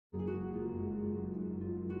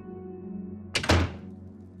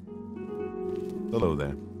Hello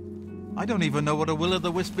there. I don't even know what a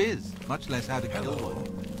will-o'-the-wisp is, much less how to kill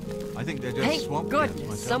one. I think they're just Thank swamp goodness,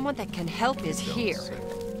 myself. someone that can help is here.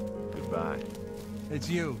 Goodbye. It's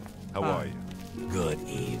you. How are you? Good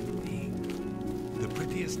evening. The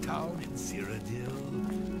prettiest town in Cyrodiil.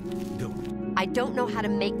 I don't know how to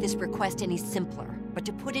make this request any simpler, but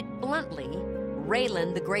to put it bluntly,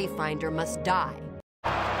 Raylan the Gravefinder must die.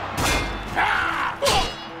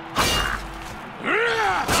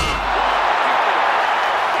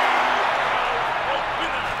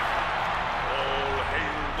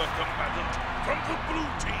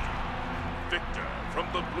 Victor from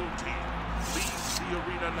the blue team leaves the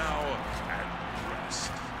arena now and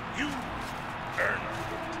rest. You earn it.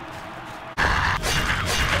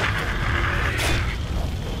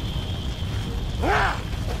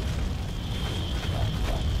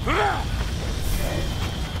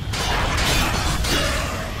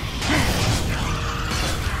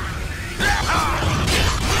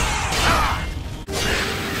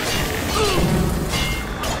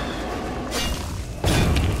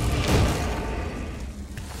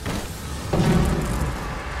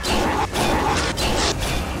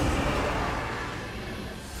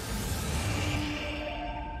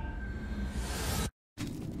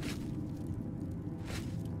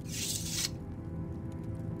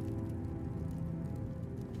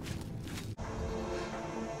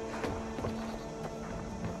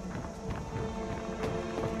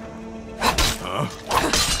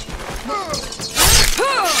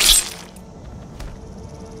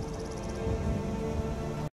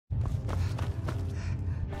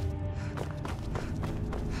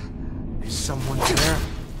 Is someone there?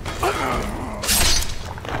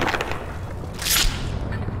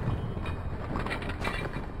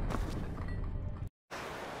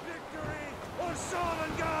 Victory or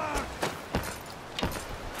Sovngarde!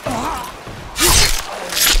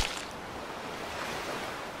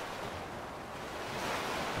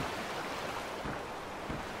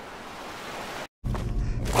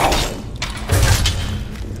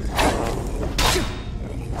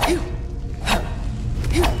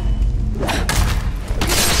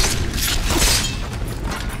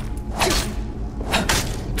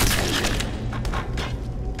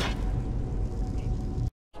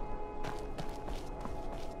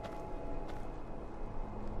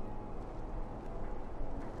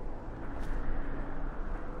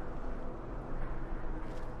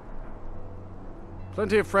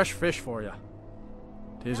 Plenty of fresh fish for you.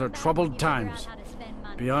 These are troubled times.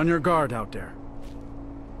 Be on your guard out there.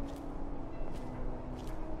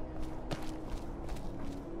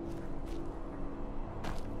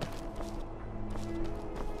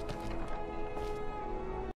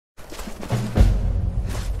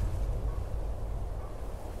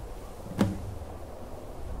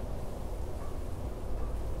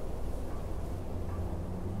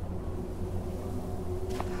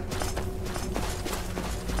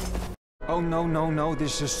 Oh no, no, no,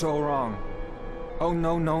 this is so wrong. Oh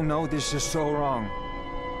no, no, no, this is so wrong.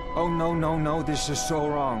 Oh no, no, no, this is so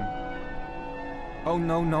wrong. Oh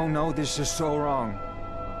no, no, no, this is so wrong.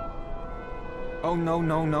 Oh no,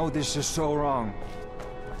 no, no, this is so wrong.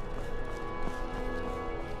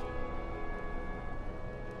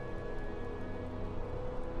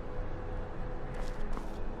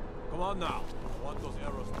 Come on now. I want those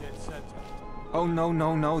arrows dead center. Oh no,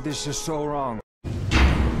 no, no, this is so wrong.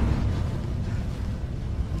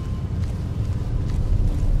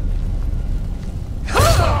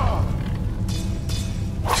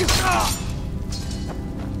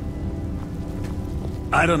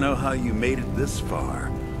 I don't know how you made it this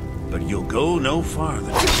far, but you'll go no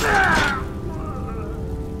farther.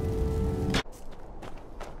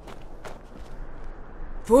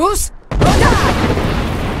 Fools!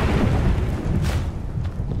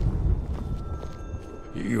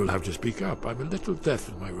 You'll have to speak up. I'm a little deaf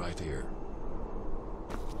in my right ear.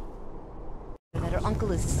 That her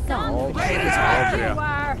uncle is scum.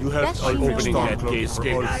 You have to opening that gate's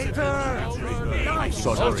gate.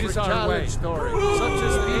 Such is our way. Story. Such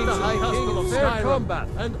is the High King of fair combat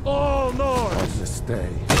and all Nords. On this day,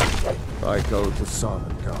 I go to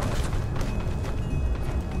Sovngarde.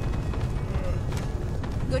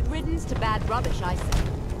 Good riddance to bad rubbish, I say.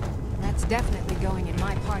 That's definitely going in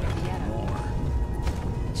my part of Vienna.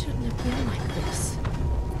 It shouldn't have been like this.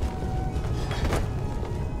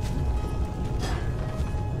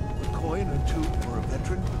 A coin or two for a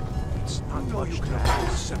veteran? It's not much to have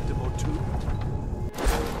a septim or two.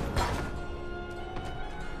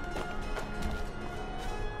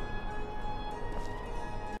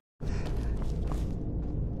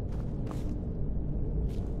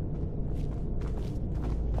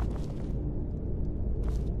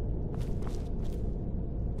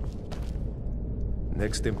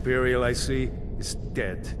 Next Imperial I see is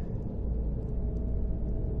dead.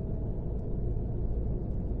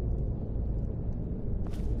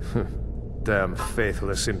 Damn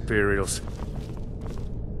faithless Imperials.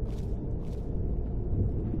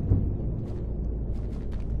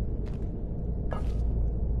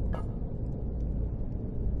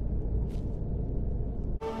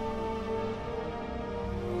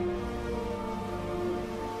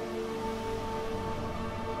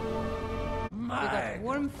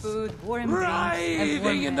 Warm food, warm drinks, and warm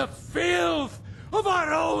Writhing in the filth of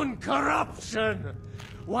our own corruption,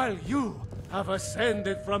 while you have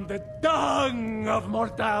ascended from the dung of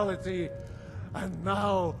mortality, and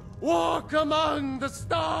now walk among the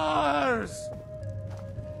stars.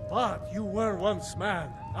 But you were once man,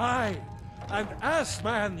 aye, and as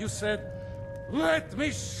man you said, "Let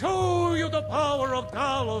me show you the power of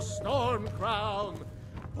Talos Stormcrown,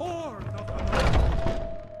 born of the..."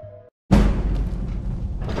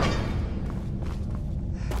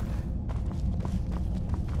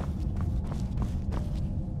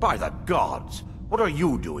 By the gods, what are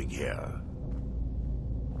you doing here?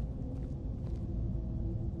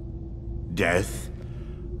 Death?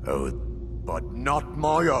 Oh, but not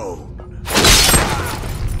my own.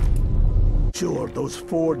 Sure, those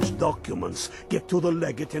forged documents get to the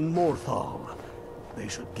legate in Morthal. They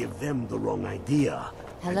should give them the wrong idea.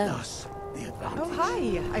 Hello. And us the advantage. Oh,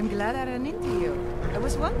 hi. I'm glad I ran into you. I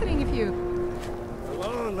was wondering if you...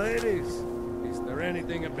 Hello, ladies. Is there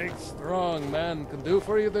anything a big, strong man can do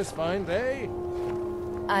for you this fine day?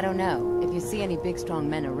 I don't know. If you see any big, strong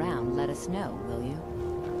men around, let us know, will you?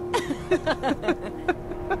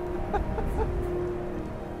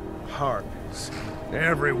 Harpies.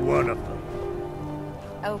 Every one of them.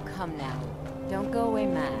 Oh, come now. Don't go away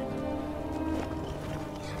mad.